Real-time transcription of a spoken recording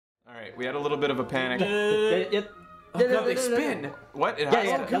Alright, we had a little bit of a panic. Oh god, they spin! What? It Yeah, has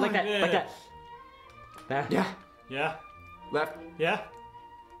yeah, to? like that, like that. Yeah. Yeah. Left, Yeah.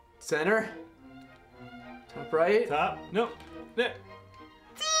 center, top right, Top. Nope. There.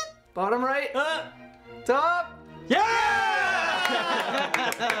 bottom right, top. Yeah!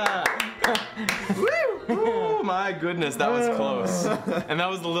 Woo! Oh my goodness, that was close. And that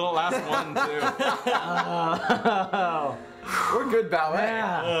was the little last one too. We're good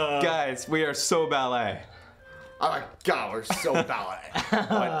ballet. Guys, we are so ballet. Oh my god, we're so ballet.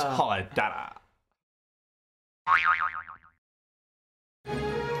 Dada.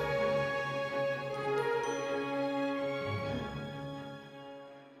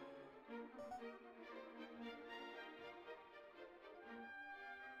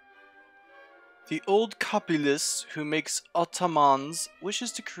 The old copulist who makes ottomans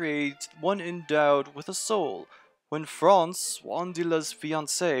wishes to create one endowed with a soul. When Franz, Swan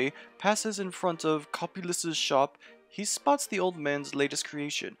fiancé, passes in front of Copulist's shop, he spots the old man's latest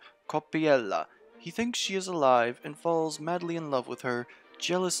creation, Copiella. He thinks she is alive and falls madly in love with her.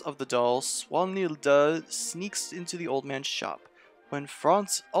 Jealous of the doll, Swanilda sneaks into the old man's shop. When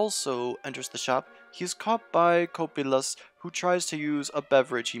Franz also enters the shop, he is caught by Copilus, who tries to use a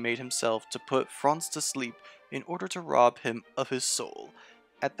beverage he made himself to put Franz to sleep in order to rob him of his soul.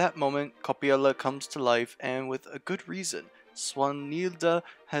 At that moment, Copiella comes to life, and with a good reason. Swanilda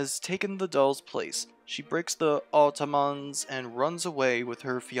has taken the doll's place. She breaks the ottomans and runs away with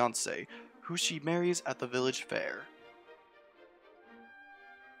her fiancé, who she marries at the village fair.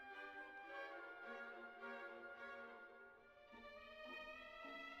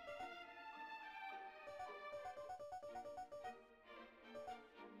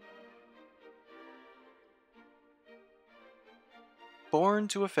 Born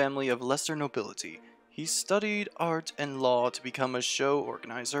to a family of lesser nobility, he studied art and law to become a show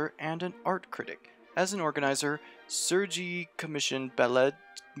organizer and an art critic. As an organizer, Sergi commissioned ballet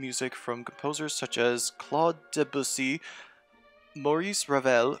music from composers such as Claude Debussy, Maurice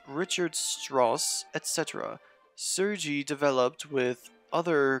Ravel, Richard Strauss, etc. Sergi developed with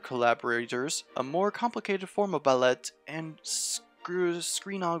other collaborators a more complicated form of ballet and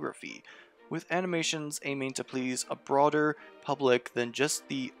screenography, with animations aiming to please a broader public than just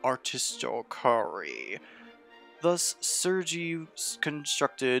the artistocracy. Thus, Sergi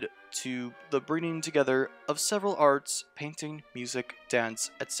constructed to the bringing together of several arts, painting, music,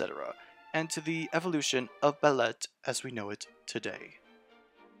 dance, etc., and to the evolution of ballet as we know it today.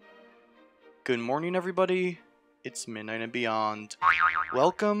 Good morning, everybody. It's Midnight and Beyond.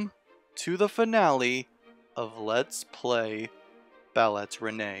 Welcome to the finale of Let's Play Ballet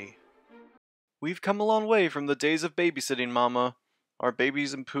Renee. We've come a long way from the days of babysitting, Mama. Our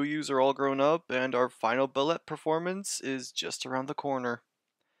babies and Puyus are all grown up, and our final ballet performance is just around the corner.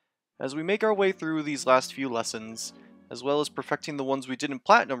 As we make our way through these last few lessons, as well as perfecting the ones we did in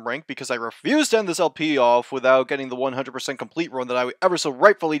Platinum rank because I refuse to end this LP off without getting the 100% complete run that I ever so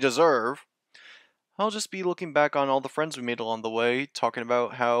rightfully deserve, I'll just be looking back on all the friends we made along the way, talking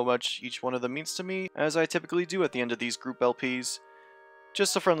about how much each one of them means to me, as I typically do at the end of these group LPs.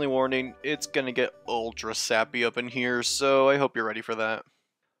 Just a friendly warning, it's gonna get ultra sappy up in here, so I hope you're ready for that.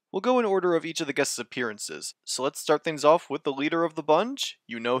 We'll go in order of each of the guests' appearances, so let's start things off with the leader of the bunch.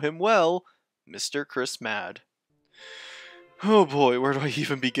 You know him well, Mr. Chris Mad. Oh boy, where do I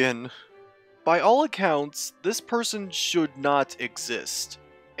even begin? By all accounts, this person should not exist,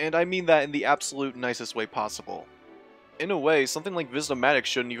 and I mean that in the absolute nicest way possible. In a way, something like Visnomatic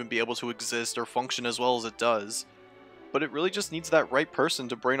shouldn't even be able to exist or function as well as it does. But it really just needs that right person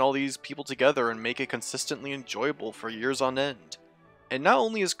to bring all these people together and make it consistently enjoyable for years on end. And not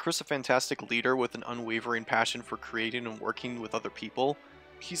only is Chris a fantastic leader with an unwavering passion for creating and working with other people,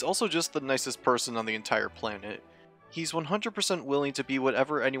 he's also just the nicest person on the entire planet. He's 100% willing to be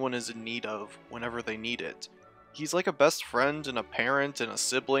whatever anyone is in need of, whenever they need it. He's like a best friend, and a parent, and a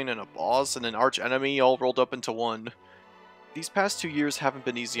sibling, and a boss, and an arch enemy all rolled up into one. These past 2 years haven't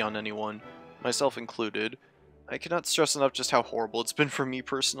been easy on anyone, myself included. I cannot stress enough just how horrible it's been for me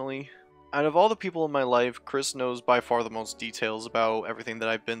personally. Out of all the people in my life, Chris knows by far the most details about everything that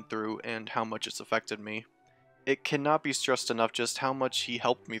I've been through and how much it's affected me. It cannot be stressed enough just how much he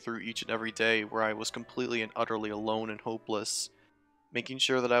helped me through each and every day where I was completely and utterly alone and hopeless, making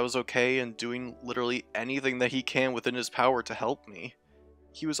sure that I was okay and doing literally anything that he can within his power to help me.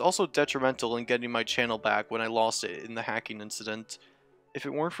 He was also detrimental in getting my channel back when I lost it in the hacking incident. If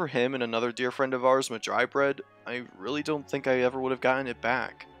it weren't for him and another dear friend of ours, Madrybread, I really don't think I ever would have gotten it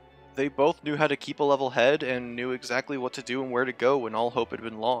back. They both knew how to keep a level head and knew exactly what to do and where to go when all hope had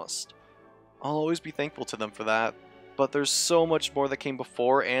been lost. I'll always be thankful to them for that, but there's so much more that came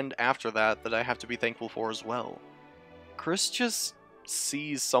before and after that I have to be thankful for as well. Chris just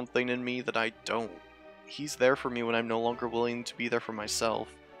sees something in me that I don't. He's there for me when I'm no longer willing to be there for myself.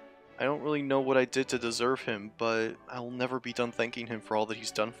 I don't really know what I did to deserve him, but I'll never be done thanking him for all that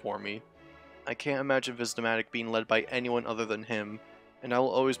he's done for me. I can't imagine Visnomatic being led by anyone other than him, and I will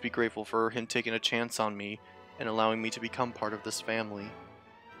always be grateful for him taking a chance on me and allowing me to become part of this family.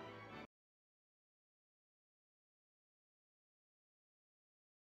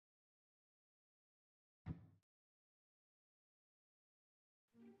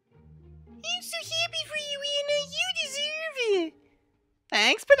 I'm so happy for you, Anna. You deserve it.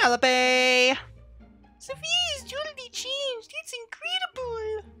 Thanks, Penelope. Sophia has totally changed. It's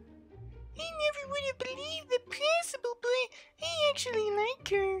incredible. I never would have believed that possible, but I actually like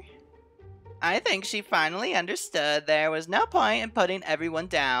her. I think she finally understood there was no point in putting everyone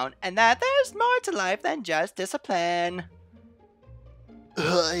down, and that there's more to life than just discipline.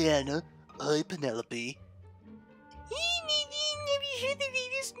 Hi, Anna. Hi, Penelope. Hey, Nadine, have you heard the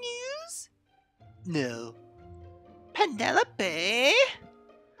latest news? No. Penelope? Annie's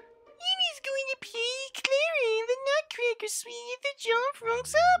going to play Clara in the NutCracker suite at the John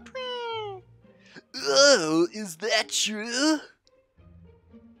Franck's Opera. Oh, is that true?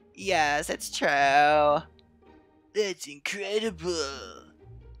 Yes, it's true. That's incredible.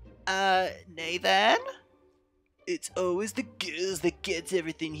 Nathan? It's always the girls that gets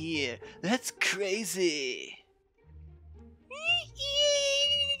everything here. That's crazy.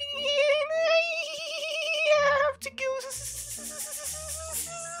 I have to go. See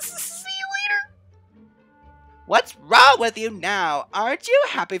you later. What's wrong with you now? Aren't you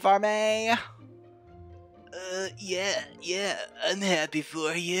happy for me? Yeah, I'm happy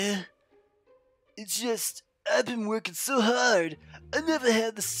for you. It's just, I've been working so hard. I never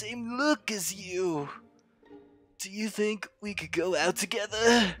had the same look as you. Do you think we could go out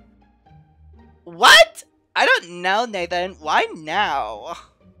together? What? I don't know, Nathan. Why now?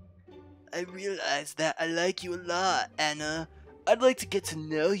 I realize that I like you a lot, Anna. I'd like to get to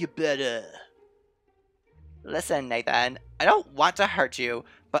know you better. Listen, Nathan. I don't want to hurt you,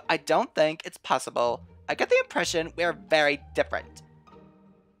 but I don't think it's possible. I get the impression we're very different.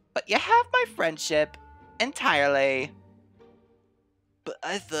 But you have my friendship entirely. But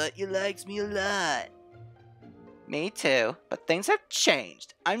I thought you liked me a lot. Me too, but things have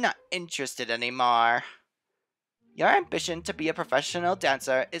changed. I'm not interested anymore. Your ambition to be a professional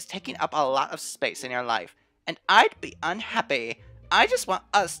dancer is taking up a lot of space in your life, and I'd be unhappy. I just want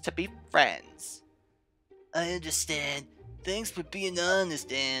us to be friends. I understand. Thanks for being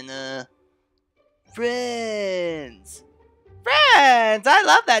honest, Anna. Friends! Friends! I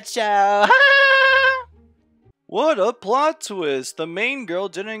love that show! What a plot twist! The main girl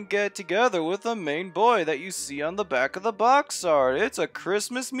didn't get together with the main boy that you see on the back of the box art. It's a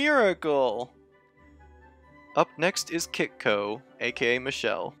Christmas miracle! Up next is Kitco, aka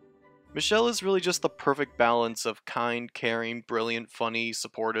Michelle. Michelle is really just the perfect balance of kind, caring, brilliant, funny,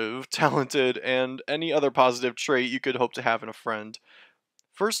 supportive, talented, and any other positive trait you could hope to have in a friend.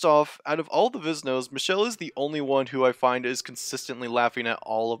 First off, out of all the Visnos, Michelle is the only one who I find is consistently laughing at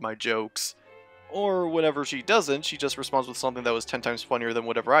all of my jokes. Or whenever she doesn't, she just responds with something that was 10 times funnier than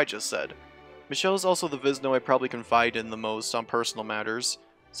whatever I just said. Michelle is also the Visno I probably confide in the most on personal matters.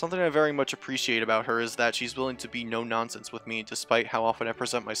 Something I very much appreciate about her is that she's willing to be no-nonsense with me despite how often I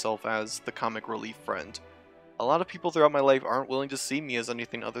present myself as the comic relief friend. A lot of people throughout my life aren't willing to see me as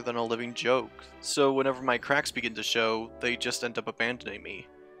anything other than a living joke, so whenever my cracks begin to show, they just end up abandoning me.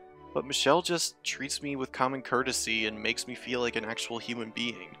 But Michelle just treats me with common courtesy and makes me feel like an actual human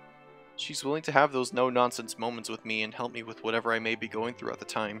being. She's willing to have those no-nonsense moments with me and help me with whatever I may be going through at the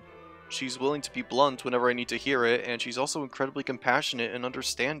time. She's willing to be blunt whenever I need to hear it, and she's also incredibly compassionate and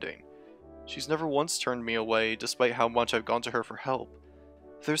understanding. She's never once turned me away, despite how much I've gone to her for help.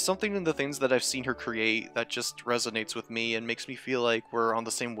 There's something in the things that I've seen her create that just resonates with me and makes me feel like we're on the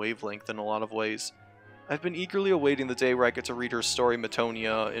same wavelength in a lot of ways. I've been eagerly awaiting the day where I get to read her story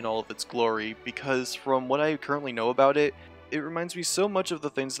Matonia in all of its glory, because from what I currently know about it, it reminds me so much of the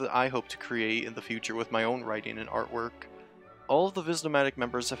things that I hope to create in the future with my own writing and artwork. All of the Visnomatic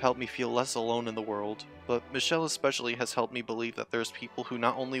members have helped me feel less alone in the world, but Michelle especially has helped me believe that there's people who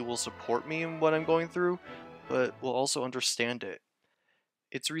not only will support me in what I'm going through, but will also understand it.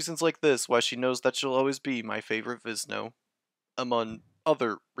 It's reasons like this why she knows that she'll always be my favorite Visno. Among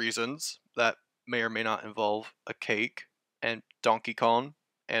other reasons that may or may not involve a cake, and Donkey Kong,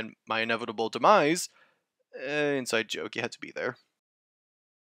 and my inevitable demise. Inside joke, you had to be there.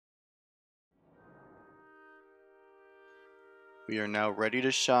 We are now ready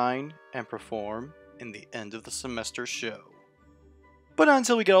to shine and perform in the end of the semester show. But not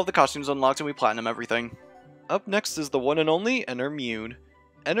until we get all the costumes unlocked and we platinum everything. Up next is the one and only Enter Mune.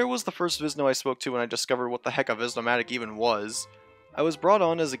 Enter was the first Vizno I spoke to when I discovered what the heck a Viznomatic even was. I was brought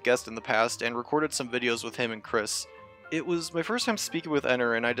on as a guest in the past and recorded some videos with him and Chris. It was my first time speaking with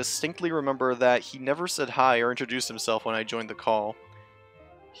Enter, and I distinctly remember that he never said hi or introduced himself when I joined the call.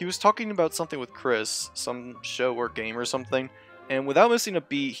 He was talking about something with Chris, some show or game or something, and without missing a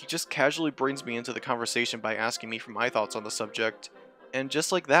beat, he just casually brings me into the conversation by asking me for my thoughts on the subject. And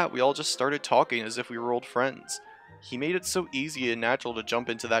just like that, we all just started talking as if we were old friends. He made it so easy and natural to jump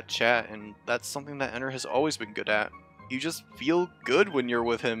into that chat, and that's something that Enter has always been good at. You just feel good when you're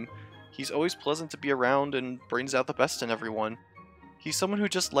with him. He's always pleasant to be around and brings out the best in everyone. He's someone who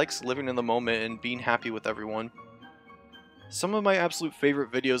just likes living in the moment and being happy with everyone. Some of my absolute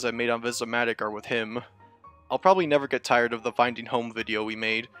favorite videos I made on Viznomatic are with him. I'll probably never get tired of the Finding Home video we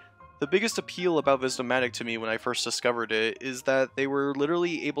made. The biggest appeal about Viznomatic to me when I first discovered it is that they were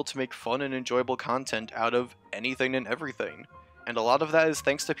literally able to make fun and enjoyable content out of anything and everything. And a lot of that is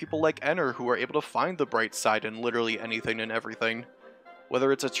thanks to people like Enter who are able to find the bright side in literally anything and everything.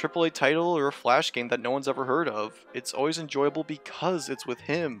 Whether it's a AAA title or a Flash game that no one's ever heard of, it's always enjoyable because it's with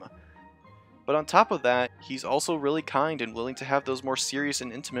him. But on top of that, he's also really kind and willing to have those more serious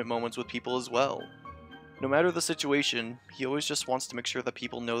and intimate moments with people as well. No matter the situation, he always just wants to make sure that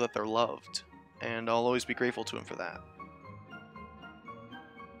people know that they're loved, and I'll always be grateful to him for that.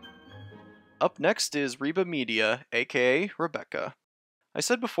 Up next is Reba Media, aka Rebecca. I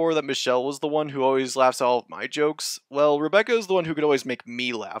said before that Michelle was the one who always laughs at all of my jokes. Well, Rebecca is the one who could always make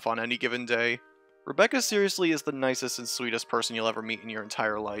me laugh on any given day. Rebecca seriously is the nicest and sweetest person you'll ever meet in your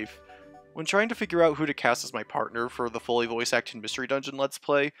entire life. When trying to figure out who to cast as my partner for the fully voice-acted Mystery Dungeon Let's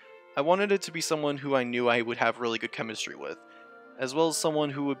Play, I wanted it to be someone who I knew I would have really good chemistry with, as well as someone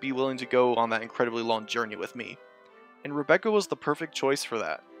who would be willing to go on that incredibly long journey with me. And Rebecca was the perfect choice for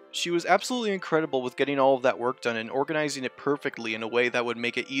that. She was absolutely incredible with getting all of that work done and organizing it perfectly in a way that would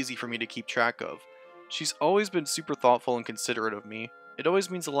make it easy for me to keep track of. She's always been super thoughtful and considerate of me. It always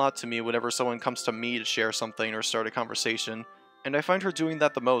means a lot to me whenever someone comes to me to share something or start a conversation, and I find her doing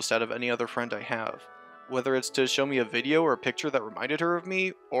that the most out of any other friend I have. Whether it's to show me a video or a picture that reminded her of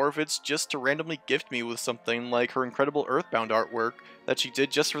me, or if it's just to randomly gift me with something like her incredible Earthbound artwork that she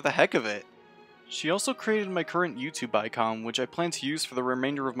did just for the heck of it. She also created my current YouTube icon, which I plan to use for the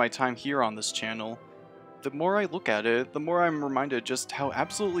remainder of my time here on this channel. The more I look at it, the more I'm reminded just how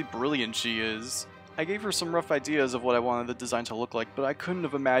absolutely brilliant she is. I gave her some rough ideas of what I wanted the design to look like, but I couldn't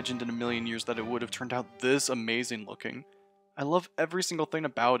have imagined in a million years that it would have turned out this amazing looking. I love every single thing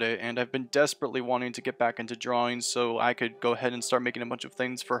about it, and I've been desperately wanting to get back into drawing so I could go ahead and start making a bunch of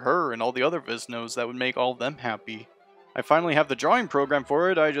things for her and all the other Viznos that would make all of them happy. I finally have the drawing program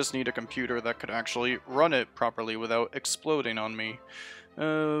for it, I just need a computer that could actually run it properly without exploding on me.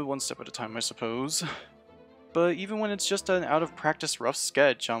 One step at a time, I suppose. But even when it's just an out-of-practice rough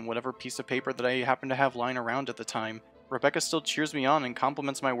sketch on whatever piece of paper that I happen to have lying around at the time, Rebecca still cheers me on and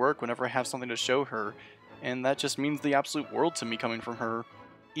compliments my work whenever I have something to show her, and that just means the absolute world to me coming from her.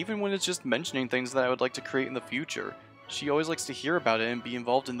 Even when it's just mentioning things that I would like to create in the future, she always likes to hear about it and be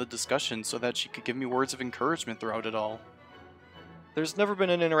involved in the discussion so that she could give me words of encouragement throughout it all. There's never been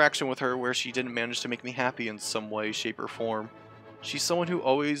an interaction with her where she didn't manage to make me happy in some way, shape, or form. She's someone who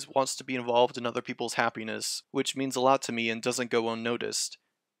always wants to be involved in other people's happiness, which means a lot to me and doesn't go unnoticed.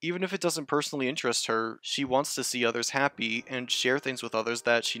 Even if it doesn't personally interest her, she wants to see others happy and share things with others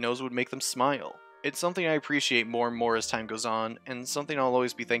that she knows would make them smile. It's something I appreciate more and more as time goes on, and something I'll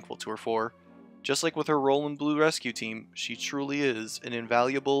always be thankful to her for. Just like with her role in Blue Rescue Team, she truly is an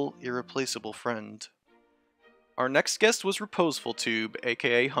invaluable, irreplaceable friend. Our next guest was Reposeful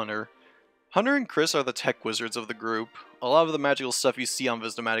aka Hunter. Hunter and Chris are the tech wizards of the group. A lot of the magical stuff you see on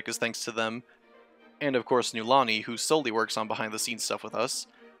Viznomatic is thanks to them. And of course Nulani, who solely works on behind-the-scenes stuff with us.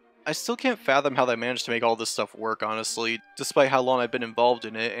 I still can't fathom how they managed to make all this stuff work, honestly, despite how long I've been involved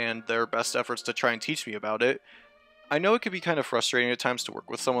in it and their best efforts to try and teach me about it. I know it can be kind of frustrating at times to work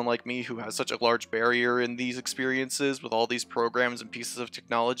with someone like me who has such a large barrier in these experiences with all these programs and pieces of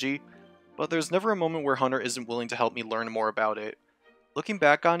technology, but there's never a moment where Hunter isn't willing to help me learn more about it. Looking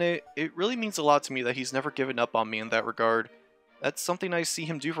back on it, it really means a lot to me that he's never given up on me in that regard. That's something I see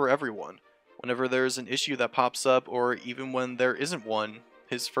him do for everyone. Whenever there's an issue that pops up, or even when there isn't one,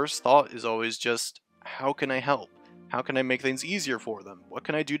 his first thought is always just, how can I help? How can I make things easier for them? What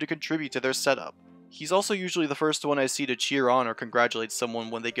can I do to contribute to their setup? He's also usually the first one I see to cheer on or congratulate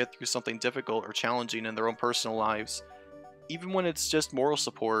someone when they get through something difficult or challenging in their own personal lives. Even when it's just moral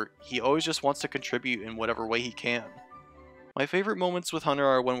support, he always just wants to contribute in whatever way he can. My favorite moments with Hunter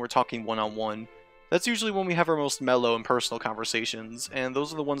are when we're talking one-on-one. That's usually when we have our most mellow and personal conversations, and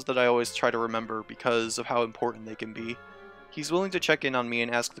those are the ones that I always try to remember because of how important they can be. He's willing to check in on me and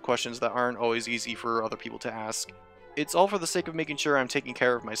ask the questions that aren't always easy for other people to ask. It's all for the sake of making sure I'm taking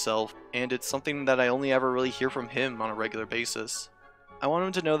care of myself, and it's something that I only ever really hear from him on a regular basis. I want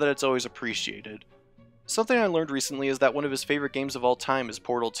him to know that it's always appreciated. Something I learned recently is that one of his favorite games of all time is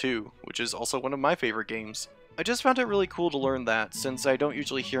Portal 2, which is also one of my favorite games. I just found it really cool to learn that, since I don't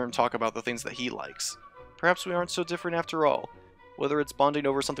usually hear him talk about the things that he likes. Perhaps we aren't so different after all. Whether it's bonding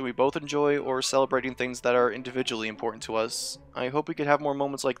over something we both enjoy, or celebrating things that are individually important to us, I hope we could have more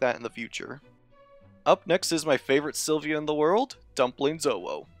moments like that in the future. Up next is my favorite Sylvia in the world, Dumplings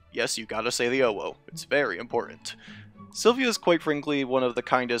Owo. Yes, you gotta say the Owo. It's very important. Sylvia is quite frankly one of the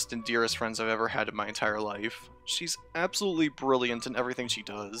kindest and dearest friends I've ever had in my entire life. She's absolutely brilliant in everything she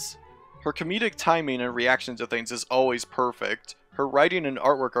does. Her comedic timing and reaction to things is always perfect. Her writing and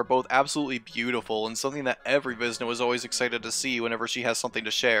artwork are both absolutely beautiful and something that every Vizsna is always excited to see whenever she has something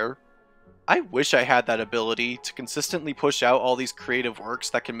to share. I wish I had that ability to consistently push out all these creative works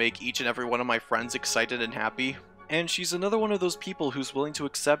that can make each and every one of my friends excited and happy. And she's another one of those people who's willing to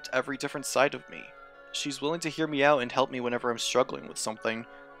accept every different side of me. She's willing to hear me out and help me whenever I'm struggling with something.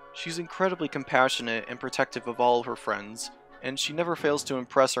 She's incredibly compassionate and protective of all of her friends, and she never fails to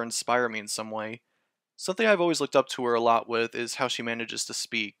impress or inspire me in some way. Something I've always looked up to her a lot with is how she manages to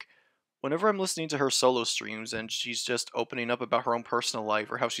speak. Whenever I'm listening to her solo streams and she's just opening up about her own personal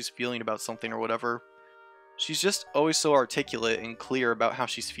life or how she's feeling about something or whatever, she's just always so articulate and clear about how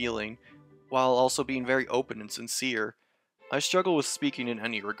she's feeling, while also being very open and sincere. I struggle with speaking in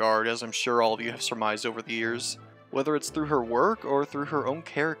any regard, as I'm sure all of you have surmised over the years. Whether it's through her work or through her own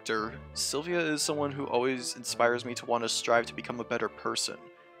character, Sylvia is someone who always inspires me to want to strive to become a better person.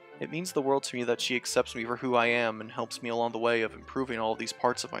 It means the world to me that she accepts me for who I am and helps me along the way of improving all these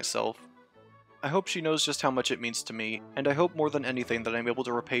parts of myself. I hope she knows just how much it means to me, and I hope more than anything that I'm able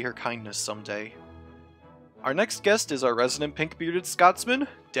to repay her kindness someday. Our next guest is our resident pink-bearded Scotsman,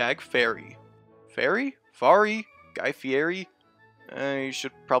 Dag Fairy. Fairy? Fari? Guy Fieri? I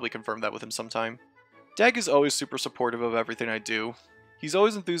should probably confirm that with him sometime. Dag is always super supportive of everything I do. He's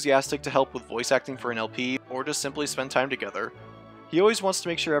always enthusiastic to help with voice acting for an LP, or to simply spend time together. He always wants to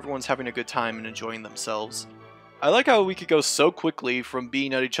make sure everyone's having a good time and enjoying themselves. I like how we could go so quickly from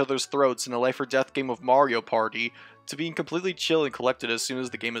being at each other's throats in a life or death game of Mario Party, to being completely chill and collected as soon as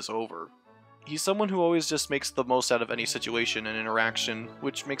the game is over. He's someone who always just makes the most out of any situation and interaction,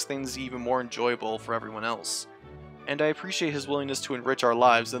 which makes things even more enjoyable for everyone else. And I appreciate his willingness to enrich our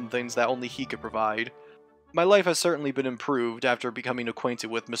lives in things that only he could provide. My life has certainly been improved after becoming acquainted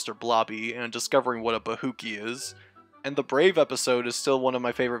with Mr. Blobby and discovering what a Bahuki is. And the Brave episode is still one of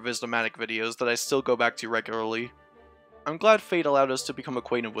my favorite Viznomatic videos that I still go back to regularly. I'm glad fate allowed us to become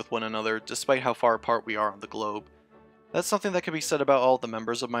acquainted with one another, despite how far apart we are on the globe. That's something that can be said about all the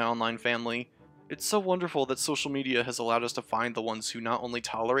members of my online family. It's so wonderful that social media has allowed us to find the ones who not only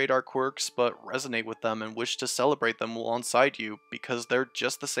tolerate our quirks, but resonate with them and wish to celebrate them alongside you, because they're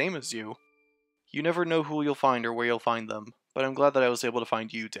just the same as you. You never know who you'll find or where you'll find them, but I'm glad that I was able to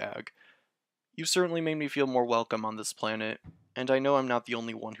find you, Dag. You certainly made me feel more welcome on this planet, and I know I'm not the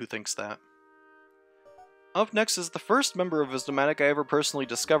only one who thinks that. Up next is the first member of Viznomatic I ever personally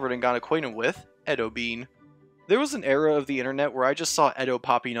discovered and got acquainted with, Edo Bean. There was an era of the internet where I just saw Edo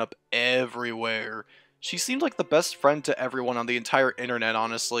popping up everywhere. She seemed like the best friend to everyone on the entire internet,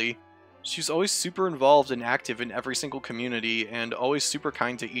 honestly. She's always super involved and active in every single community, and always super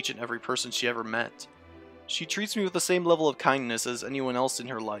kind to each and every person she ever met. She treats me with the same level of kindness as anyone else in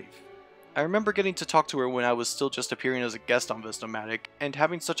her life. I remember getting to talk to her when I was still just appearing as a guest on Viznomatic, and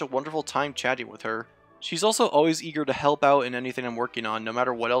having such a wonderful time chatting with her. She's also always eager to help out in anything I'm working on, no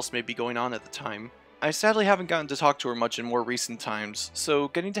matter what else may be going on at the time. I sadly haven't gotten to talk to her much in more recent times, so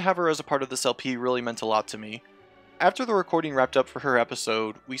getting to have her as a part of this LP really meant a lot to me. After the recording wrapped up for her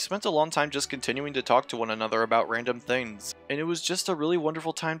episode, we spent a long time just continuing to talk to one another about random things, and it was just a really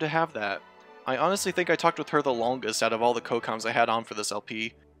wonderful time to have that. I honestly think I talked with her the longest out of all the co-coms I had on for this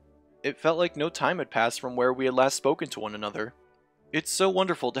LP. It felt like no time had passed from where we had last spoken to one another. It's so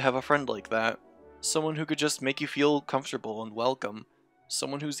wonderful to have a friend like that. Someone who could just make you feel comfortable and welcome.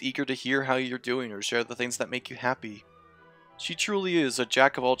 Someone who's eager to hear how you're doing or share the things that make you happy. She truly is a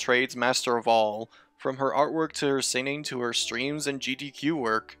jack of all trades, master of all. From her artwork to her singing to her streams and GDQ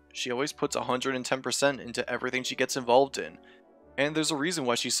work, she always puts 110% into everything she gets involved in. And there's a reason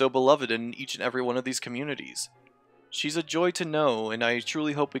why she's so beloved in each and every one of these communities. She's a joy to know, and I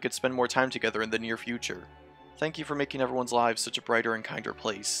truly hope we could spend more time together in the near future. Thank you for making everyone's lives such a brighter and kinder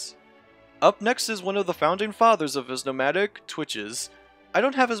place. Up next is one of the founding fathers of Viznomatic, Twitches. I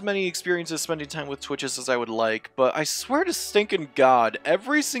don't have as many experiences spending time with Twitches as I would like, but I swear to stinking God,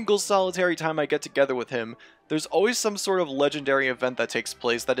 every single solitary time I get together with him, there's always some sort of legendary event that takes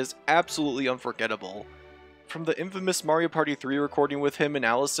place that is absolutely unforgettable. From the infamous Mario Party 3 recording with him and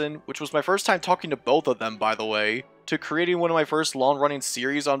Allison, which was my first time talking to both of them by the way, to creating one of my first long-running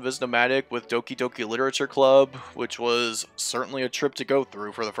series on Visnomatic with Doki Doki Literature Club, which was certainly a trip to go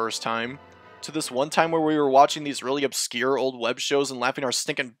through for the first time, to this one time where we were watching these really obscure old web shows and laughing our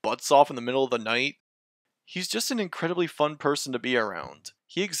stinking butts off in the middle of the night. He's just an incredibly fun person to be around.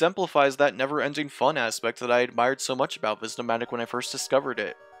 He exemplifies that never-ending fun aspect that I admired so much about Visnomatic when I first discovered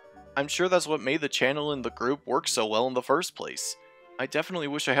it. I'm sure that's what made the channel and the group work so well in the first place. I definitely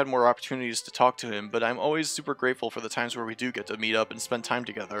wish I had more opportunities to talk to him, but I'm always super grateful for the times where we do get to meet up and spend time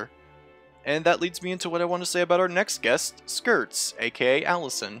together. And that leads me into what I want to say about our next guest, Skirts, aka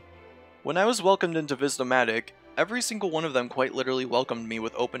Allison. When I was welcomed into Visnomatic, every single one of them quite literally welcomed me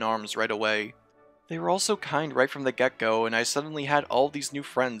with open arms right away. They were all so kind right from the get-go, and I suddenly had all these new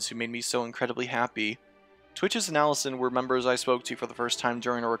friends who made me so incredibly happy. Twitches and Allison were members I spoke to for the first time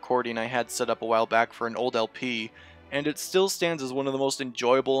during a recording I had set up a while back for an old LP, and it still stands as one of the most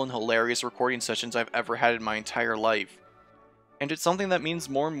enjoyable and hilarious recording sessions I've ever had in my entire life. And it's something that means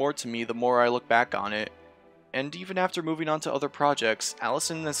more and more to me the more I look back on it. And even after moving on to other projects,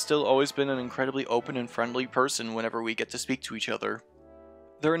 Allison has still always been an incredibly open and friendly person whenever we get to speak to each other.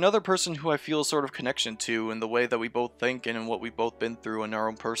 They're another person who I feel a sort of connection to in the way that we both think and in what we've both been through in our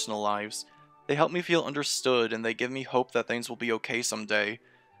own personal lives. They help me feel understood, and they give me hope that things will be okay someday.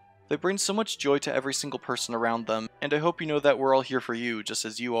 They bring so much joy to every single person around them, and I hope you know that we're all here for you, just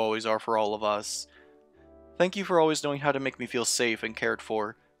as you always are for all of us. Thank you for always knowing how to make me feel safe and cared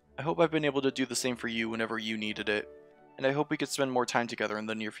for. I hope I've been able to do the same for you whenever you needed it, and I hope we could spend more time together in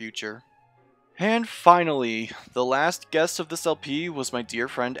the near future. And finally, the last guest of this LP was my dear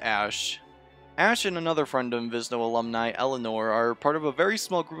friend Ash. Ash and another friend of Visno alumni, Eleanor, are part of a very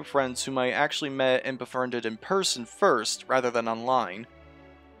small group of friends whom I actually met and befriended in person first, rather than online.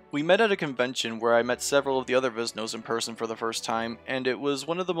 We met at a convention where I met several of the other Visnos in person for the first time, and it was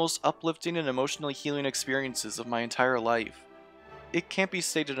one of the most uplifting and emotionally healing experiences of my entire life. It can't be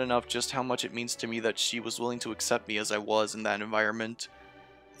stated enough just how much it means to me that she was willing to accept me as I was in that environment.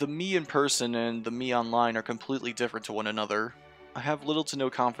 The me in person and the me online are completely different to one another. I have little to no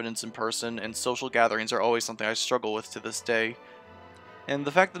confidence in person, and social gatherings are always something I struggle with to this day. And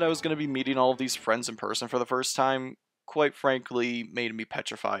the fact that I was going to be meeting all of these friends in person for the first time, quite frankly, made me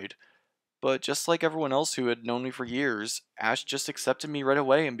petrified. But just like everyone else who had known me for years, Ash just accepted me right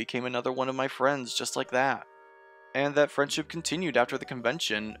away and became another one of my friends just like that. And that friendship continued after the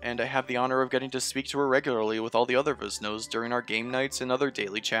convention, and I have the honor of getting to speak to her regularly with all the other Visnos during our game nights and other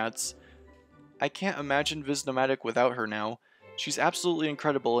daily chats. I can't imagine Visnomatic without her now. She's absolutely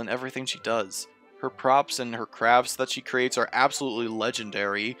incredible in everything she does. Her props and her crafts that she creates are absolutely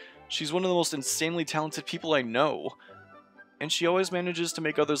legendary. She's one of the most insanely talented people I know. And she always manages to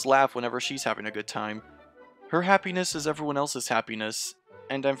make others laugh whenever she's having a good time. Her happiness is everyone else's happiness,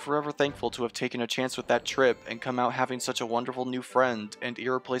 and I'm forever thankful to have taken a chance with that trip and come out having such a wonderful new friend and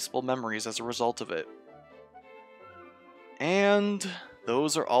irreplaceable memories as a result of it. And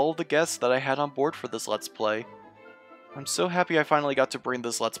those are all of the guests that I had on board for this Let's Play. I'm so happy I finally got to bring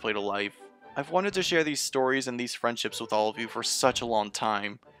this Let's Play to life. I've wanted to share these stories and these friendships with all of you for such a long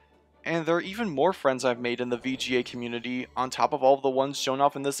time. And there are even more friends I've made in the VGA community on top of all of the ones shown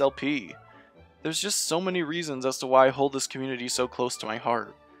off in this LP. There's just so many reasons as to why I hold this community so close to my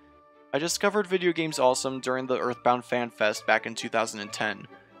heart. I discovered Video Games Awesome during the Earthbound Fan Fest back in 2010.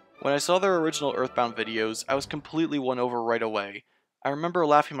 When I saw their original Earthbound videos, I was completely won over right away. I remember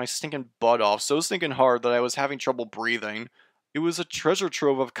laughing my stinking butt off so stinking hard that I was having trouble breathing. It was a treasure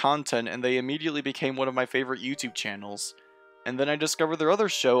trove of content, and they immediately became one of my favorite YouTube channels. And then I discovered their other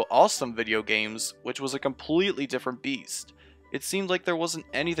show, Awesome Video Games, which was a completely different beast. It seemed like there wasn't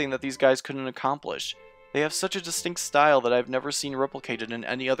anything that these guys couldn't accomplish. They have such a distinct style that I've never seen replicated in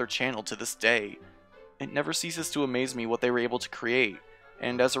any other channel to this day. It never ceases to amaze me what they were able to create,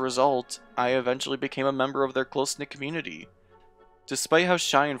 and as a result, I eventually became a member of their close-knit community. Despite how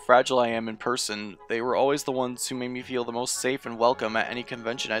shy and fragile I am in person, they were always the ones who made me feel the most safe and welcome at any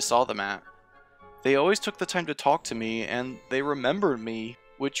convention I saw them at. They always took the time to talk to me, and they remembered me,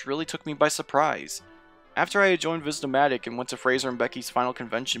 which really took me by surprise. After I had joined Visnomatic and went to Fraser and Becky's final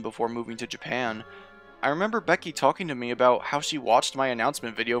convention before moving to Japan, I remember Becky talking to me about how she watched my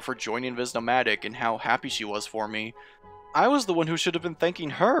announcement video for joining Visnomatic and how happy she was for me. I was the one who should have been thanking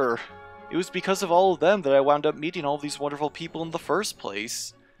her. It was because of all of them that I wound up meeting all of these wonderful people in the first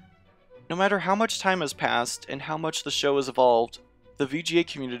place. No matter how much time has passed and how much the show has evolved, The VGA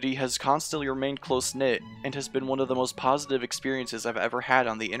community has constantly remained close-knit and has been one of the most positive experiences I've ever had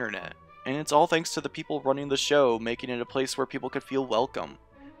on the internet. And it's all thanks to the people running the show, making it a place where people could feel welcome.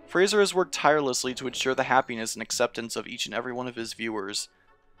 Fraser has worked tirelessly to ensure the happiness and acceptance of each and every one of his viewers.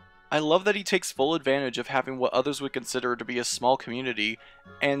 I love that he takes full advantage of having what others would consider to be a small community,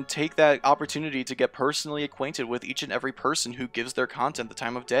 and take that opportunity to get personally acquainted with each and every person who gives their content the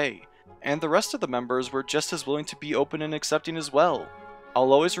time of day. And the rest of the members were just as willing to be open and accepting as well.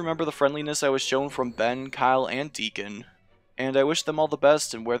 I'll always remember the friendliness I was shown from Ben, Kyle, and Deacon, and I wish them all the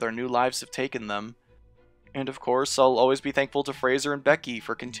best in where their new lives have taken them. And of course, I'll always be thankful to Fraser and Becky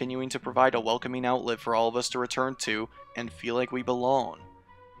for continuing to provide a welcoming outlet for all of us to return to and feel like we belong.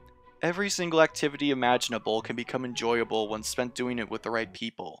 Every single activity imaginable can become enjoyable when spent doing it with the right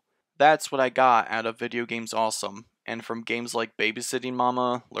people. That's what I got out of Video Games Awesome, and from games like Babysitting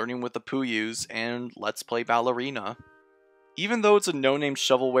Mama, Learning with the Puyus, and Let's Play Ballerina. Even though it's a no-name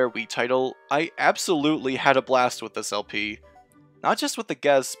shovelware Wii title, I absolutely had a blast with this LP. Not just with the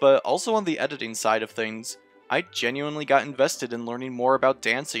guests, but also on the editing side of things. I genuinely got invested in learning more about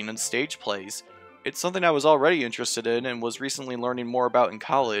dancing and stage plays. It's something I was already interested in and was recently learning more about in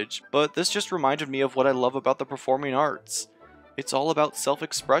college, but this just reminded me of what I love about the performing arts. It's all about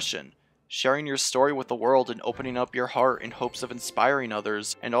self-expression, sharing your story with the world and opening up your heart in hopes of inspiring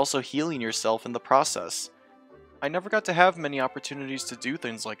others and also healing yourself in the process. I never got to have many opportunities to do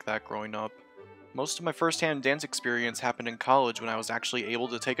things like that growing up. Most of my first-hand dance experience happened in college when I was actually able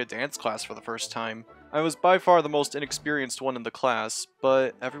to take a dance class for the first time. I was by far the most inexperienced one in the class,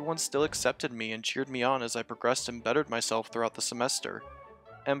 but everyone still accepted me and cheered me on as I progressed and bettered myself throughout the semester.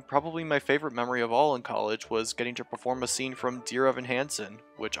 And probably my favorite memory of all in college was getting to perform a scene from Dear Evan Hansen,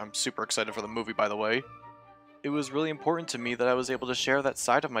 which I'm super excited for the movie, by the way. It was really important to me that I was able to share that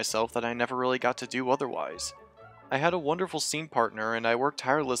side of myself that I never really got to do otherwise. I had a wonderful scene partner, and I worked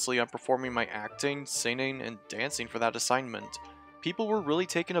tirelessly on performing my acting, singing, and dancing for that assignment. People were really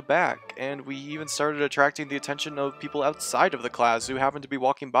taken aback, and we even started attracting the attention of people outside of the class who happened to be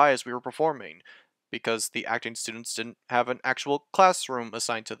walking by as we were performing, because the acting students didn't have an actual classroom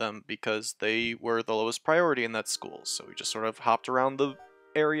assigned to them because they were the lowest priority in that school, so we just sort of hopped around the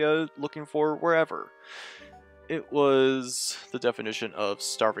area looking for wherever. It was the definition of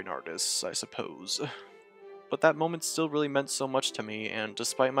starving artists, I suppose. But that moment still really meant so much to me, and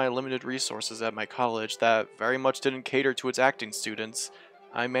despite my limited resources at my college that very much didn't cater to its acting students,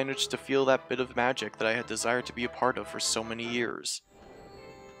 I managed to feel that bit of magic that I had desired to be a part of for so many years.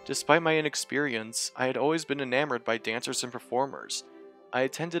 Despite my inexperience, I had always been enamored by dancers and performers. I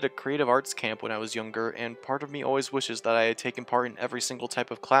attended a creative arts camp when I was younger, and part of me always wishes that I had taken part in every single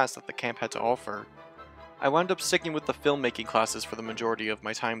type of class that the camp had to offer. I wound up sticking with the filmmaking classes for the majority of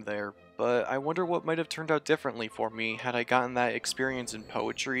my time there, but I wonder what might have turned out differently for me had I gotten that experience in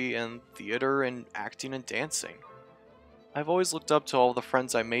poetry and theater and acting and dancing. I've always looked up to all the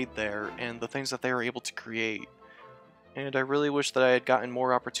friends I made there and the things that they were able to create, and I really wish that I had gotten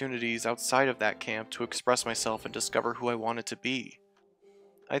more opportunities outside of that camp to express myself and discover who I wanted to be.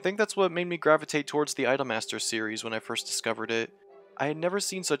 I think that's what made me gravitate towards the Idolmaster series when I first discovered it. I had never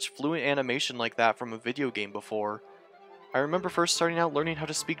seen such fluent animation like that from a video game before. I remember first starting out learning how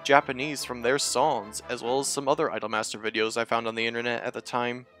to speak Japanese from their songs, as well as some other Idolmaster videos I found on the internet at the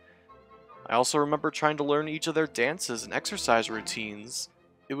time. I also remember trying to learn each of their dances and exercise routines.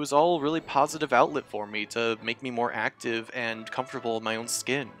 It was all a really positive outlet for me to make me more active and comfortable in my own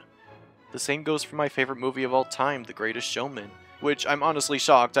skin. The same goes for my favorite movie of all time, The Greatest Showman, which I'm honestly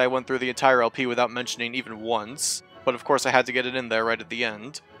shocked I went through the entire LP without mentioning even once. But of course I had to get it in there right at the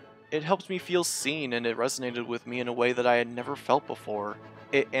end. It helped me feel seen, and it resonated with me in a way that I had never felt before.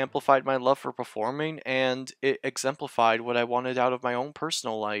 It amplified my love for performing, and it exemplified what I wanted out of my own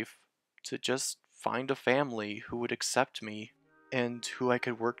personal life. To just find a family who would accept me, and who I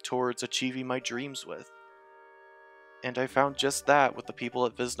could work towards achieving my dreams with. And I found just that with the people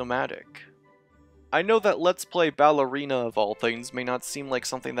at Visnomatic. I know that Let's Play Ballerina of all things may not seem like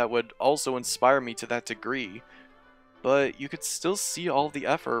something that would also inspire me to that degree, but you could still see all the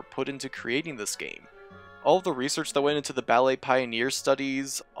effort put into creating this game. All of the research that went into the Ballet Pioneer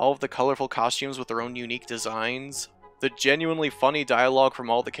studies, all of the colorful costumes with their own unique designs, the genuinely funny dialogue from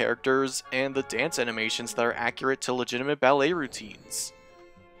all the characters, and the dance animations that are accurate to legitimate ballet routines.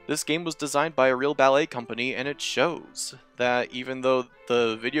 This game was designed by a real ballet company, and it shows that even though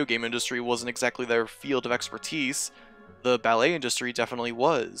the video game industry wasn't exactly their field of expertise, the ballet industry definitely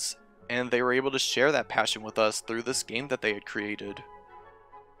was. And they were able to share that passion with us through this game that they had created.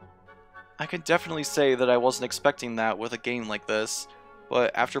 I can definitely say that I wasn't expecting that with a game like this,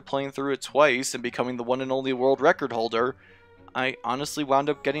 but after playing through it twice and becoming the one and only world record holder, I honestly wound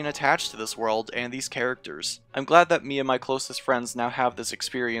up getting attached to this world and these characters. I'm glad that me and my closest friends now have this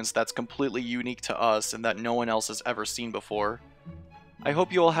experience that's completely unique to us and that no one else has ever seen before. I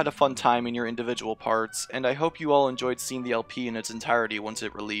hope you all had a fun time in your individual parts, and I hope you all enjoyed seeing the LP in its entirety once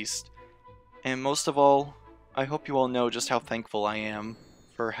it released. And most of all, I hope you all know just how thankful I am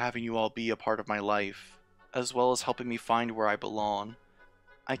for having you all be a part of my life, as well as helping me find where I belong.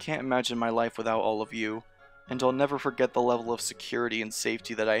 I can't imagine my life without all of you, and I'll never forget the level of security and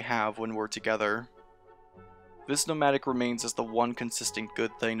safety that I have when we're together. This nomadic remains as the one consistent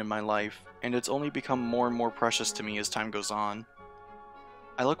good thing in my life, and it's only become more and more precious to me as time goes on.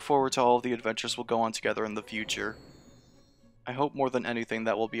 I look forward to all of the adventures we'll go on together in the future. I hope more than anything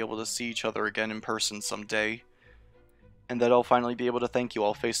that we'll be able to see each other again in person someday, and that I'll finally be able to thank you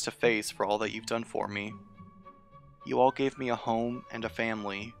all face to face for all that you've done for me. You all gave me a home and a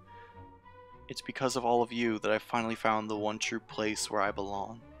family. It's because of all of you that I finally found the one true place where I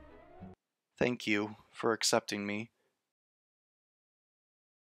belong. Thank you for accepting me.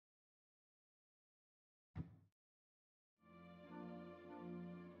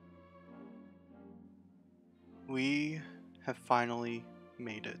 We have finally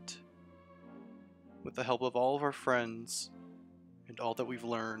made it. With the help of all of our friends and all that we've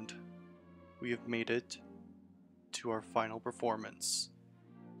learned, we have made it to our final performance,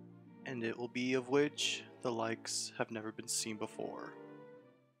 and it will be of which the likes have never been seen before.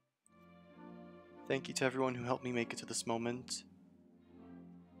 Thank you to everyone who helped me make it to this moment.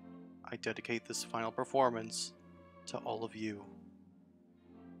 I dedicate this final performance to all of you.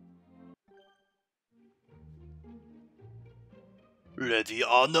 Ready,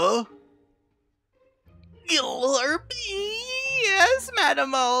 Anna? Glorpy, yes,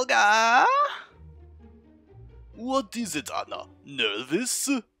 Madam Olga. What is it, Anna? Nervous?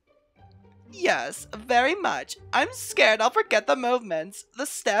 Yes, very much. I'm scared I'll forget the movements, the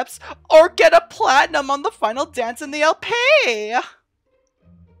steps, or get a platinum on the final dance in the LP.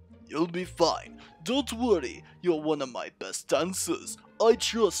 You'll be fine. Don't worry. You're one of my best dancers. I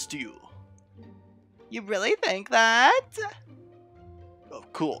trust you. You really think that?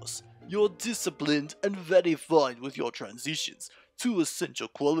 Of course. You're disciplined and very fine with your transitions, two essential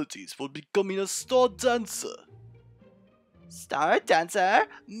qualities for becoming a star dancer. Star dancer?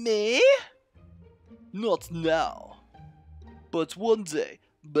 Me? Not now. But one day,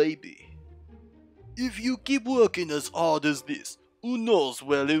 maybe. If you keep working as hard as this, who knows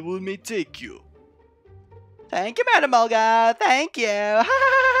where it may take you. Thank you, Madam Olga. Thank you.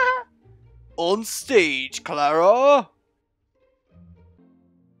 On stage, Clara!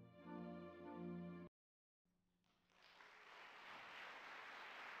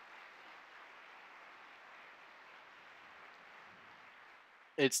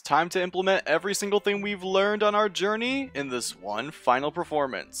 It's time to implement every single thing we've learned on our journey in this one final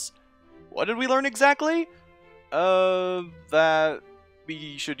performance. What did we learn exactly? That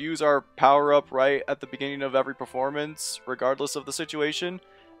we should use our power-up right at the beginning of every performance, regardless of the situation.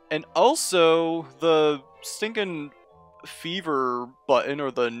 And also, the stinking fever button,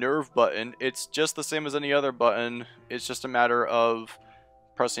 or the nerve button, it's just the same as any other button. It's just a matter of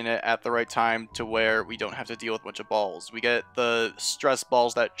pressing it at the right time to where we don't have to deal with a bunch of balls. We get the stress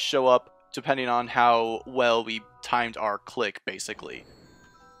balls that show up depending on how well we timed our click, basically.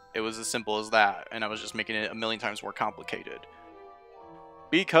 It was as simple as that, and I was just making it a million times more complicated.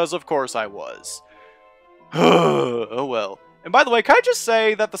 Because of course I was. Oh well. And by the way, can I just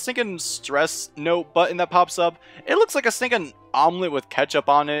say that the stinking stress note button that pops up, it looks like a stinking omelet with ketchup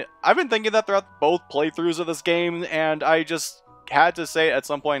on it. I've been thinking that throughout both playthroughs of this game, and I just had to say it at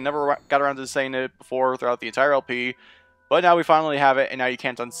some point. Never got around to saying it before throughout the entire LP, but now we finally have it, and now you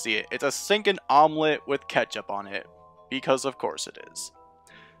can't unsee it. It's a stinking omelet with ketchup on it, because of course it is.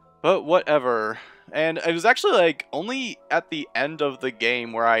 But whatever. And it was actually like only at the end of the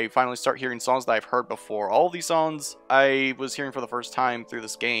game where I finally start hearing songs that I've heard before. All of these songs I was hearing for the first time through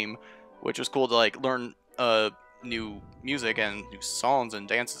this game, which was cool to like learn new music and new songs and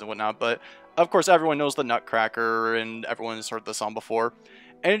dances and whatnot. But of course everyone knows the NutCracker and everyone has heard the song before.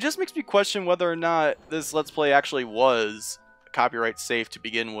 And it just makes me question whether or not this Let's Play actually was copyright safe to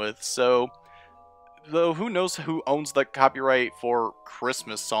begin with. So, though who knows who owns the copyright for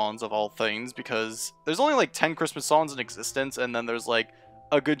Christmas songs of all things, because there's only like 10 Christmas songs in existence, and then there's like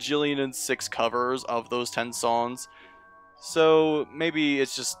a gajillion and 6 covers of those 10 songs. So maybe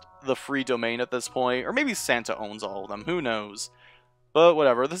it's just the free domain at this point, or maybe Santa owns all of them, who knows. But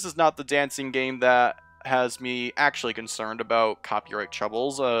whatever, this is not the dancing game that has me actually concerned about copyright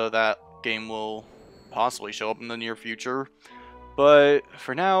troubles. That game will possibly show up in the near future. But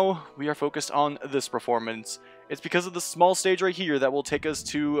for now, we are focused on this performance. It's because of the small stage right here that will take us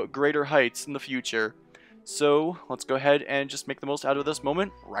to greater heights in the future. So let's go ahead and just make the most out of this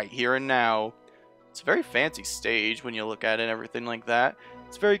moment right here and now. It's a very fancy stage when you look at it and everything like that.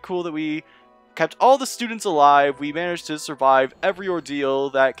 It's very cool that we kept all the students alive. We managed to survive every ordeal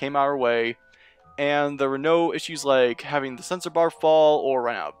that came our way. And there were no issues like having the sensor bar fall or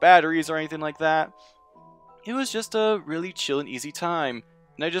run out of batteries or anything like that. It was just a really chill and easy time.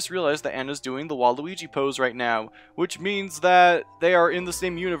 And I just realized that Anna's doing the Waluigi pose right now, which means that they are in the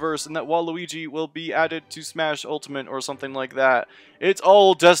same universe and that Waluigi will be added to Smash Ultimate or something like that. It's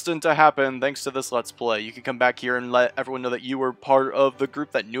all destined to happen thanks to this Let's Play. You can come back here and let everyone know that you were part of the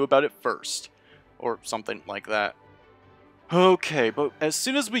group that knew about it first. Or something like that. Okay, but as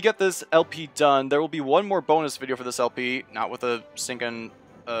soon as we get this LP done, there will be one more bonus video for this LP, not with a sinking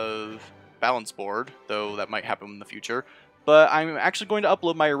balance board, though that might happen in the future. But I'm actually going to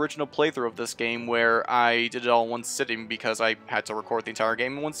upload my original playthrough of this game where I did it all in one sitting because I had to record the entire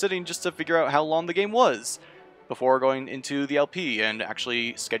game in one sitting just to figure out how long the game was before going into the LP and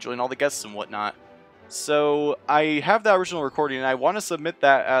actually scheduling all the guests and whatnot. So I have the original recording and I want to submit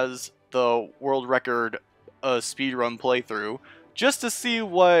that as the world record speedrun playthrough just to see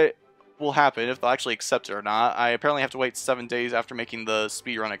what will happen, if they'll actually accept it or not. I apparently have to wait 7 days after making the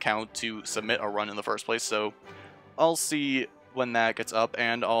speedrun account to submit a run in the first place, so I'll see when that gets up,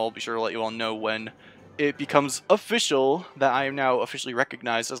 and I'll be sure to let you all know when it becomes official that I am now officially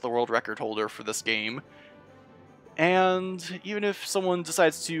recognized as the world record holder for this game. And even if someone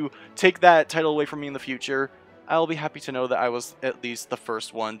decides to take that title away from me in the future, I'll be happy to know that I was at least the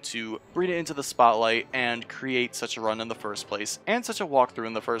first one to bring it into the spotlight and create such a run in the first place, and such a walkthrough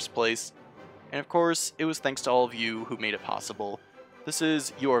in the first place. And of course, it was thanks to all of you who made it possible. This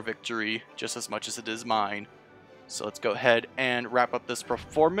is your victory, just as much as it is mine. So let's go ahead and wrap up this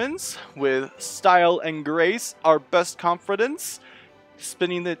performance with style and grace, our best confidence,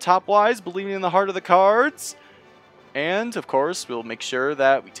 spinning it topwise, believing in the heart of the cards. And, of course, we'll make sure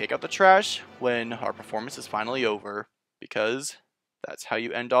that we take out the trash when our performance is finally over, because that's how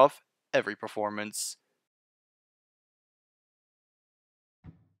you end off every performance.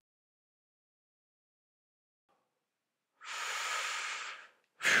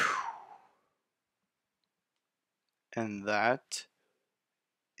 And that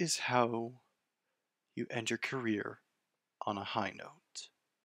is how you end your career on a high note.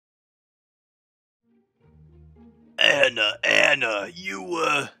 Anna, you,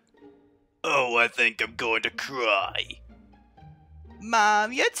 oh, I think I'm going to cry.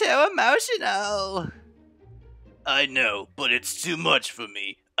 Mom, you're too emotional. I know, but it's too much for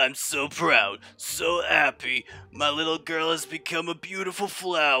me. I'm so proud, so happy. My little girl has become a beautiful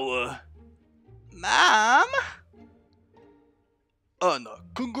flower. Mom? Anna,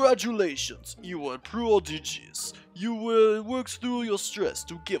 congratulations. You are prodigious. You worked through your stress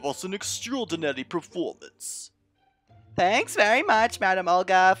to give us an extraordinary performance. Thanks very much, Madam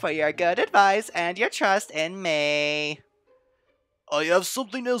Olga, for your good advice and your trust in me. I have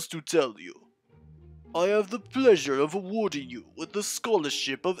something else to tell you. I have the pleasure of awarding you with the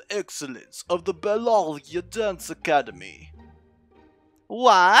Scholarship of Excellence of the Ballerina Dance Academy.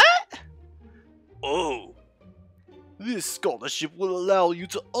 What? Oh. This scholarship will allow you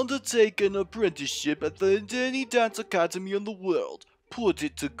to undertake an apprenticeship at any dance academy in the world. Put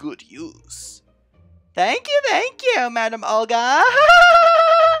it to good use. Thank you, Madam Olga.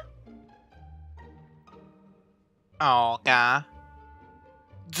 Olga.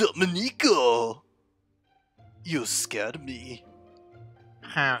 Dominica! You scared me.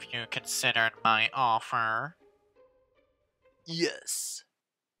 Have you considered my offer? Yes.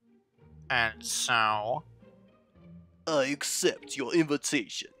 And so? I accept your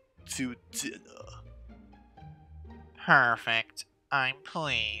invitation to dinner. Perfect. I'm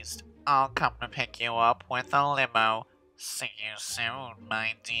pleased. I'll come to pick you up with a limo. See you soon,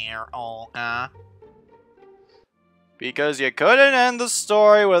 my dear Olga. Because you couldn't end the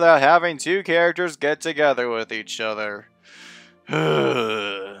story without having two characters get together with each other.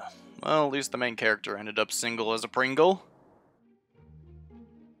 Well, at least the main character ended up single as a Pringle.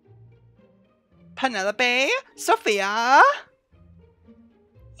 Penelope? Sophia? I'm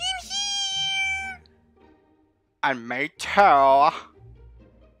here! And me too.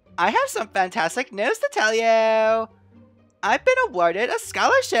 I have some fantastic news to tell you. I've been awarded a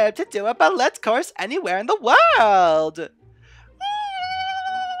scholarship to do a ballet course anywhere in the world. Really?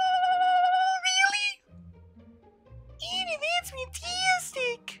 Edie, that's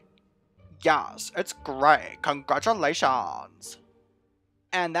fantastic. Yes, it's great. Congratulations.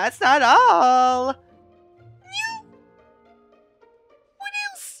 And that's not all. What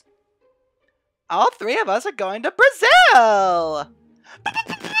else? All three of us are going to Brazil!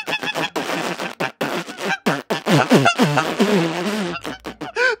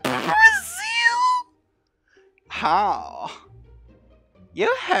 Brazil? How?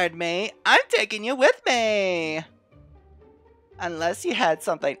 You heard me. I'm taking you with me. Unless you had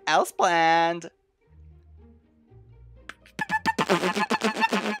something else planned. Brazil!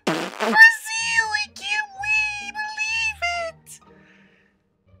 I can't wait! Believe it!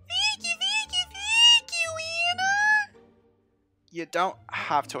 Thank you, Anna! You don't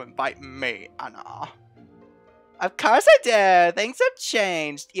have to invite me, Anna. Of course I do. Things have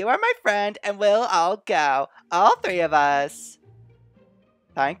changed. You are my friend and we'll all go. All three of us.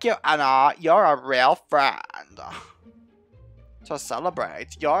 Thank you, Anna. You're a real friend. To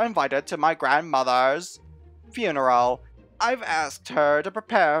celebrate, you're invited to my grandmother's funeral. I've asked her to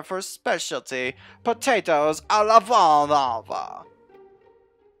prepare for specialty potatoes a la Pavlova.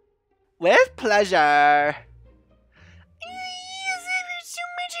 With pleasure. Yes, I've heard so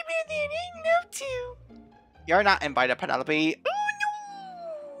much about that. I'd love to. You're not invited, Penelope. Oh,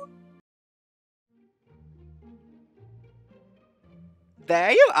 no!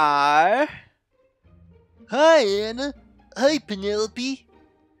 There you are. Hi, Anna. Hi, Penelope.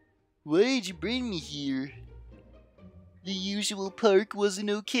 Why did you bring me here? The usual park wasn't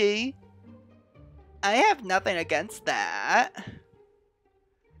okay? I have nothing against that.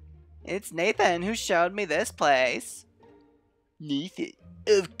 It's Nathan who showed me this place. Nathan,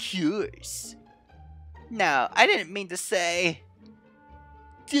 of course. No, I didn't mean to say.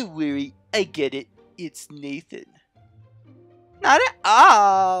 Don't worry, I get it. It's Nathan. Not at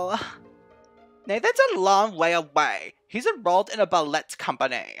all. Nathan's a long way away. He's enrolled in a ballet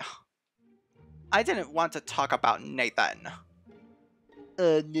company. I didn't want to talk about Nathan.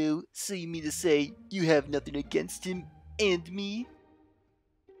 No, so you mean to say you have nothing against him and me?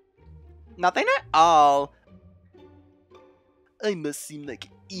 Nothing at all. I must seem like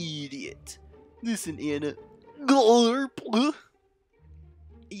an idiot. Listen, Anna. Glorp!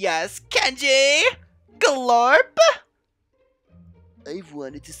 Yes, Kenji! Glorp! I've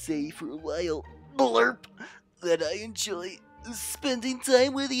wanted to say for a while, Blurp, that I enjoy spending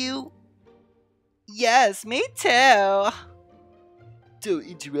time with you. Yes, me too. Don't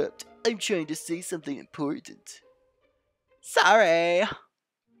interrupt. I'm trying to say something important. Sorry.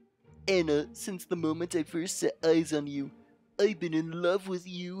 Anna, since the moment I first set eyes on you, I've been in love with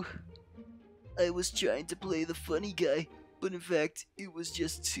you. I was trying to play the funny guy, but in fact, it was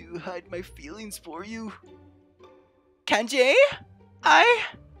just to hide my feelings for you. Kenji? I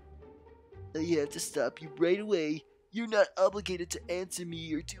have to stop you right away. You're not obligated to answer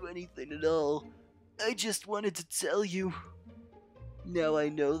me or do anything at all. I just wanted to tell you. Now I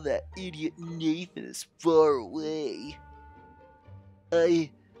know that idiot Nathan is far away.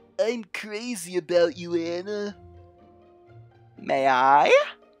 I'm crazy about you, Anna. May I?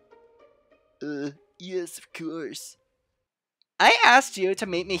 Yes, of course. I asked you to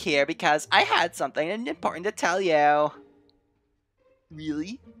meet me here because I had something important to tell you.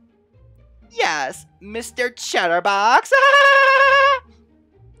 Really? Yes, Mr. Chatterbox.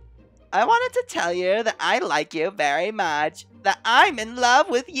 I wanted to tell you that I like you very much. That I'm in love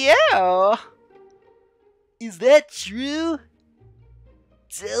with you. Is that true?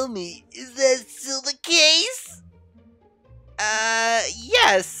 Tell me, is that still the case?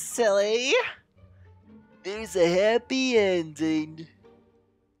 Yes, silly. There's a happy ending.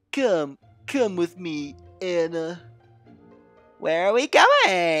 Come with me, Anna. Where are we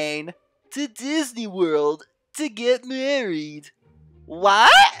going? To Disney World to get married.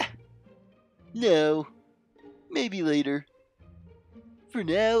 What? No, maybe later. For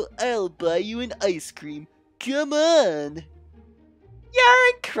now, I'll buy you an ice cream. Come on!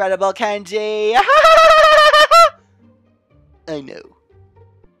 You're incredible, Kenji. I know.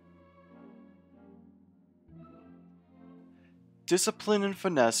 Discipline and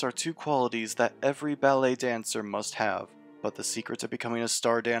finesse are two qualities that every ballet dancer must have, but the secret to becoming a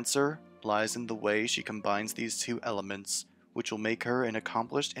star dancer lies in the way she combines these two elements, which will make her an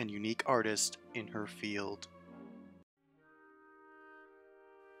accomplished and unique artist in her field.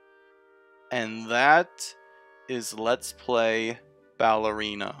 And that is Let's Play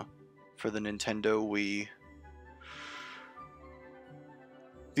Ballerina for the Nintendo Wii.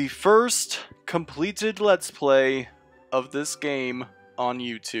 The first completed Let's Play of this game on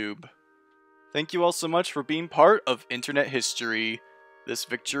YouTube. Thank you all so much for being part of internet history. This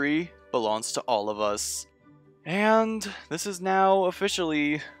victory belongs to all of us. And this is now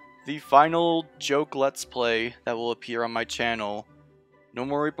officially the final joke Let's Play that will appear on my channel. No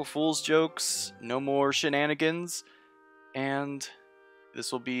more April Fool's jokes, no more shenanigans, and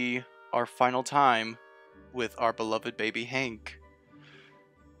this will be our final time with our beloved baby Hank.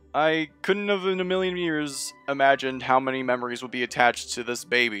 I couldn't have in a million years imagined how many memories would be attached to this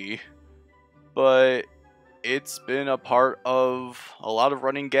baby, but it's been a part of a lot of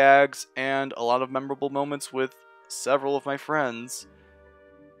running gags and a lot of memorable moments with several of my friends,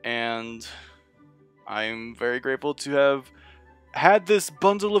 and I'm very grateful to have had this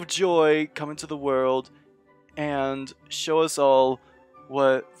bundle of joy come into the world and show us all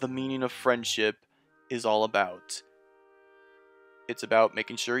what the meaning of friendship is all about. It's about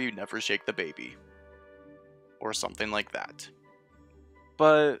making sure you never shake the baby. Or something like that.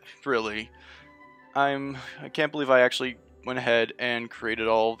 But really, I can't believe I actually went ahead and created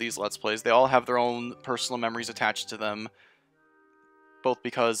all these Let's Plays. They all have their own personal memories attached to them. Both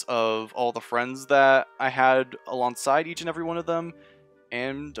because of all the friends that I had alongside each and every one of them,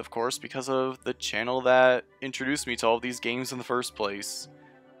 and of course because of the channel that introduced me to all of these games in the first place.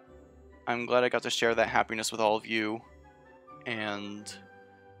 I'm glad I got to share that happiness with all of you. And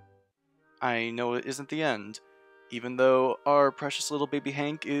I know it isn't the end, even though our precious little baby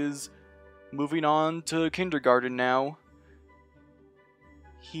Hank is moving on to kindergarten now.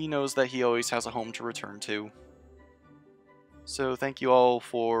 He knows that he always has a home to return to. So thank you all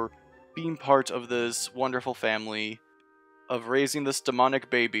for being part of this wonderful family, of raising this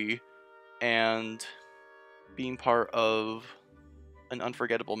demonic baby, and being part of an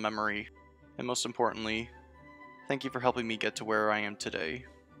unforgettable memory. And most importantly, thank you for helping me get to where I am today.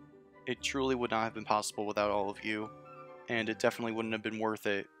 It truly would not have been possible without all of you, and it definitely wouldn't have been worth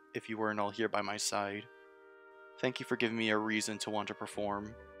it if you weren't all here by my side. Thank you for giving me a reason to want to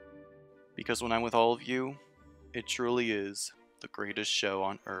perform, because when I'm with all of you, it truly is the greatest show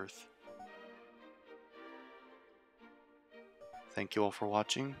on earth. Thank you all for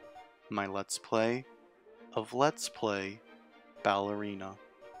watching my Let's Play of Let's Play Ballerina.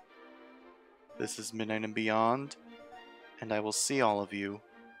 This is Midnight and Beyond, and I will see all of you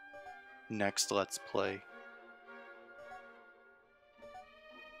next Let's Play.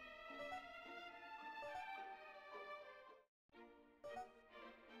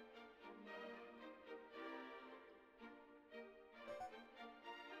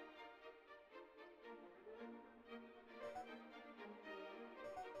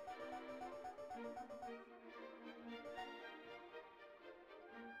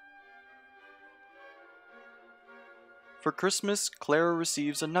 For Christmas, Clara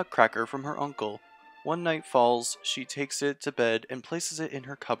receives a NutCracker from her uncle. One night falls, she takes it to bed and places it in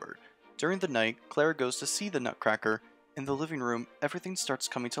her cupboard. During the night, Clara goes to see the NutCracker. In the living room, everything starts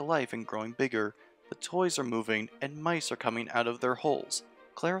coming to life and growing bigger. The toys are moving, and mice are coming out of their holes.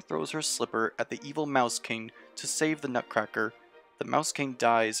 Clara throws her slipper at the evil Mouse King to save the NutCracker. The Mouse King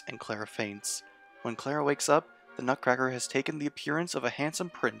dies, and Clara faints. When Clara wakes up, the NutCracker has taken the appearance of a handsome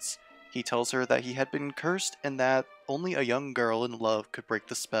prince. He tells her that he had been cursed and that only a young girl in love could break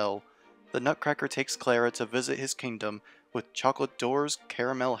the spell. The NutCracker takes Clara to visit his kingdom, with chocolate doors,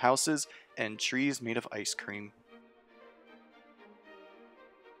 caramel houses, and trees made of ice cream.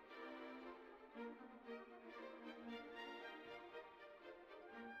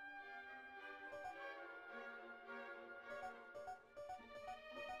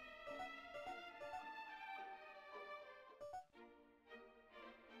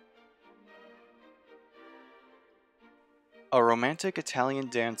 A romantic Italian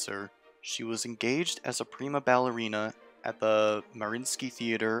dancer, she was engaged as a prima ballerina at the Mariinsky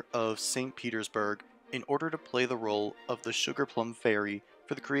Theater of St. Petersburg in order to play the role of the Sugar Plum Fairy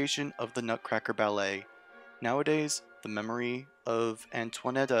for the creation of the NutCracker Ballet. Nowadays, the memory of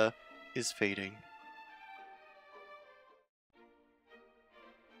Antoinetta is fading.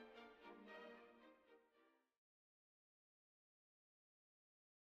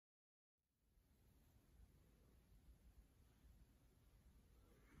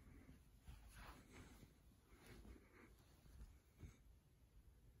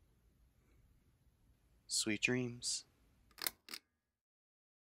 Sweet dreams.